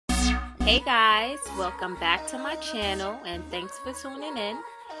Hey guys, welcome back to my channel and thanks for tuning in.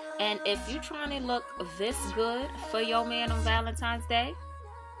 And if you're trying to look this good for your man on Valentine's Day,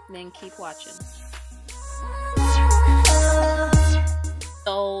 then keep watching.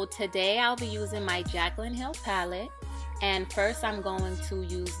 So today I'll be using my Jacklyn Hill palette, and first I'm going to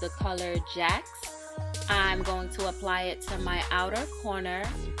use the color Jacks. I'm going to apply it to my outer corner,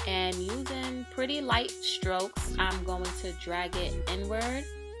 and using pretty light strokes I'm going to drag it inward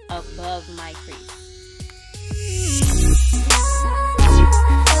above my crease.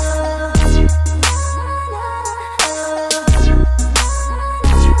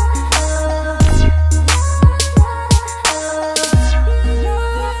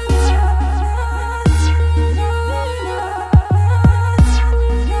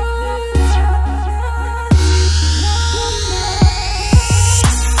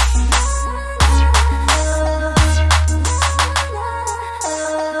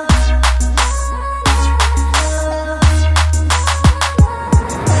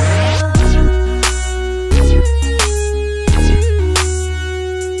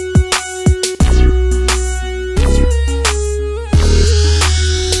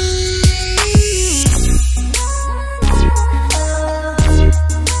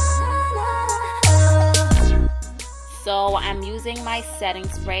 So I'm using my setting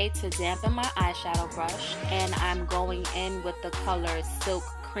spray to dampen my eyeshadow brush, and I'm going in with the color Silk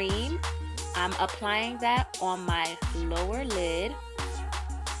Cream. I'm applying that on my lower lid.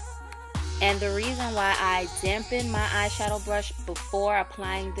 And the reason why I dampen my eyeshadow brush before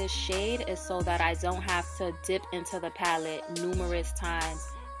applying this shade is so that I don't have to dip into the palette numerous times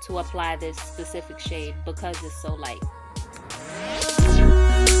to apply this specific shade because it's so light.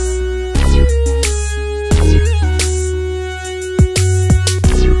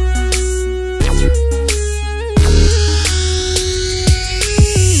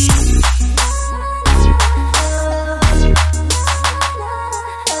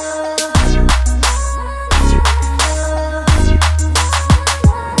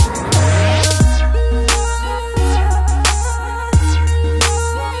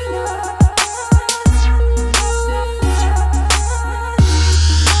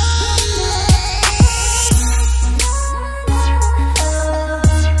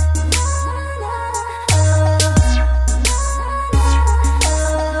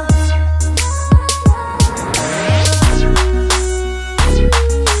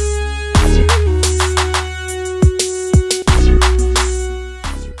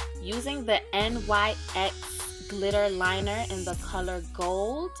 The NYX glitter liner in the color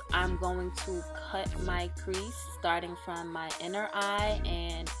Gold, I'm going to cut my crease starting from my inner eye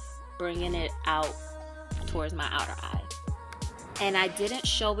and bringing it out towards my outer eye. And I didn't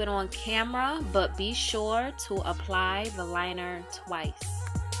show it on camera, but be sure to apply the liner twice.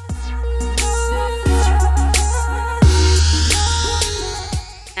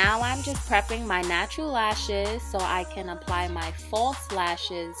 Now I'm just prepping my natural lashes so I can apply my false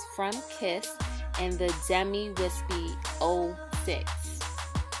lashes from Kiss in the Demi Wispie 06.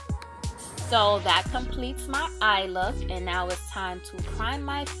 So that completes my eye look, and now it's time to prime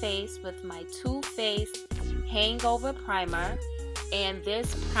my face with my TooFaced Hangover primer. And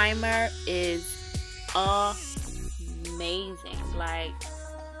this primer is amazing, like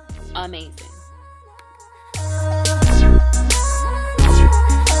amazing.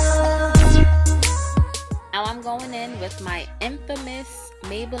 Now I'm going in with my infamous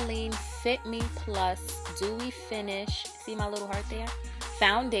Maybelline Fit Me Plus Dewy Finish, see my little heart there?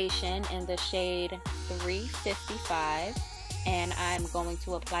 Foundation in the shade 355, and I'm going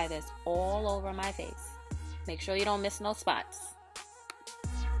to apply this all over my face. Make sure you don't miss no spots.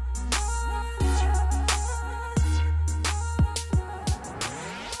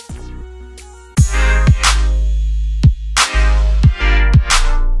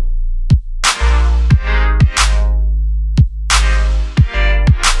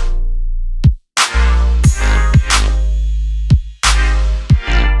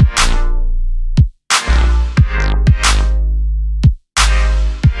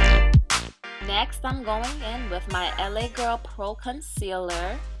 Next, I'm going in with my LA Girl Pro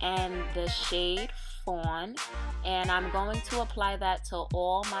Concealer and the shade Fawn, and I'm going to apply that to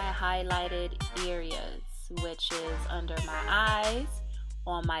all my highlighted areas, which is under my eyes,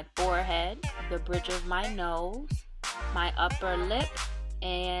 on my forehead, the bridge of my nose, my upper lip,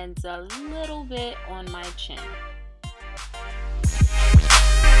 and a little bit on my chin.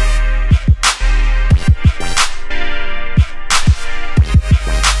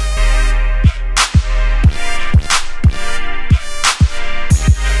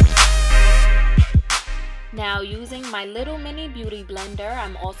 Now using my little mini beauty beauty blender.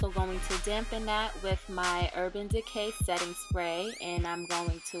 I'm also going to dampen that with my Urban Decay setting spray, and I'm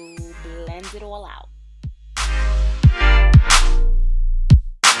going to blend it all out.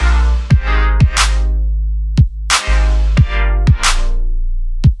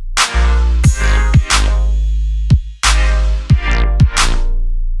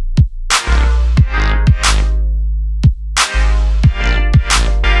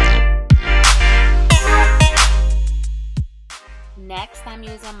 Next, I'm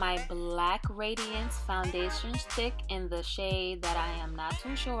using my Black Radiance foundation stick in the shade that I am not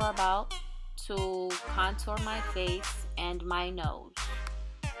too sure about to contour my face and my nose.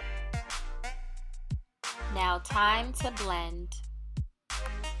 Now, time to blend.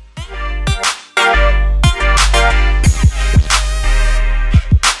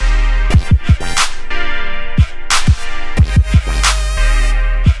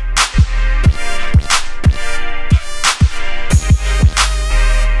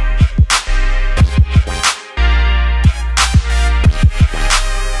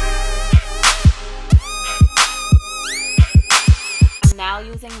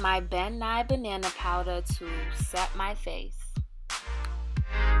 Using my Ben Nye banana powder to set my face.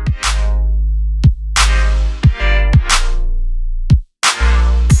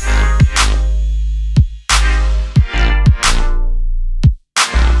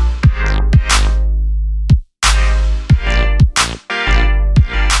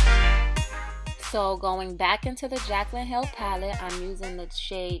 So going back into the Jacklyn Hill palette, I'm using the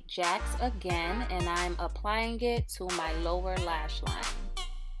shade Jax again, and I'm applying it to my lower lash line.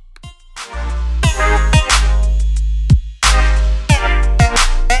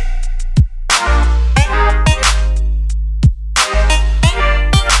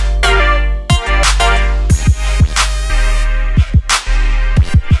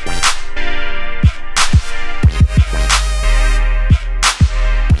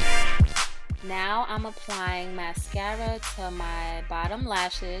 Now I'm applying mascara to my bottom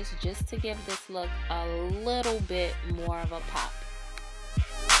lashes just to give this look a little bit more of a pop.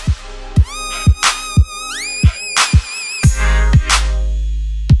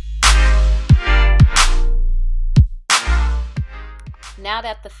 Now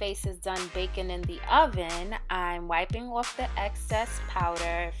that the face is done baking in the oven, I'm wiping off the excess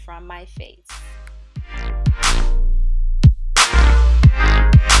powder from my face.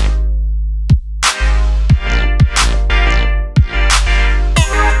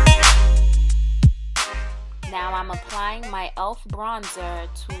 Now I'm applying my Elf bronzer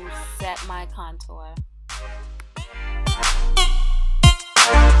to set my contour.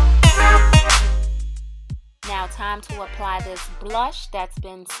 Now time to apply this blush that's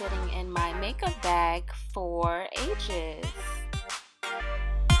been sitting in my makeup bag for ages.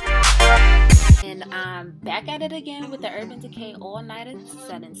 And I'm back at it again with the Urban Decay All Nighter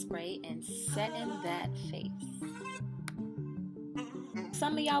setting spray and setting that face.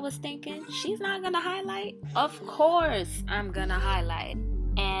 Some of y'all was thinking, she's not gonna highlight? Of course I'm gonna highlight.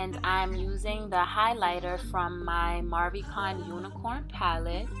 And I'm using the highlighter from my Morphe Unicorn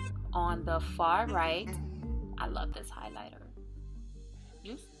palette on the far right. I love this highlighter.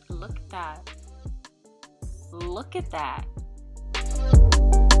 Just look at that. Look at that.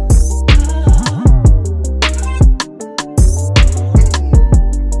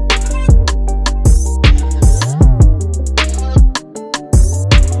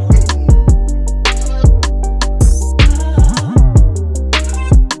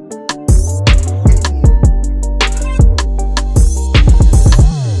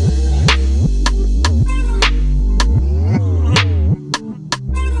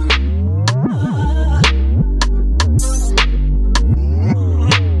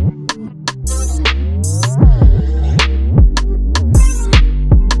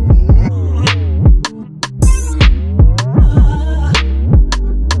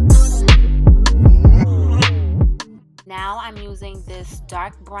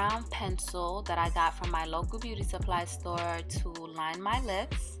 Dark brown pencil that I got from my local beauty supply store to line my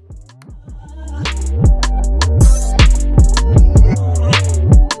lips.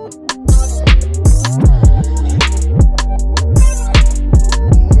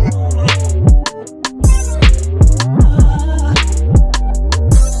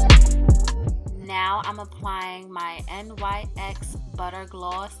 Now I'm applying my NYX Butter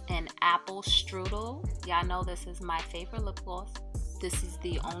Gloss in Apple Strudel. Y'all know this is my favorite lip gloss. This is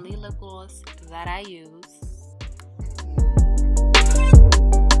the only lip gloss that I use.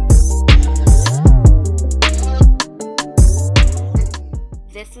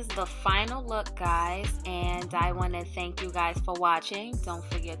 This is the final look, guys, and I want to thank you guys for watching. Don't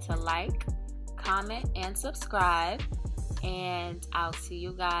forget to like, comment, and subscribe. and I'll see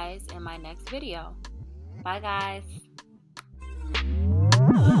you guys in my next video. Bye guys.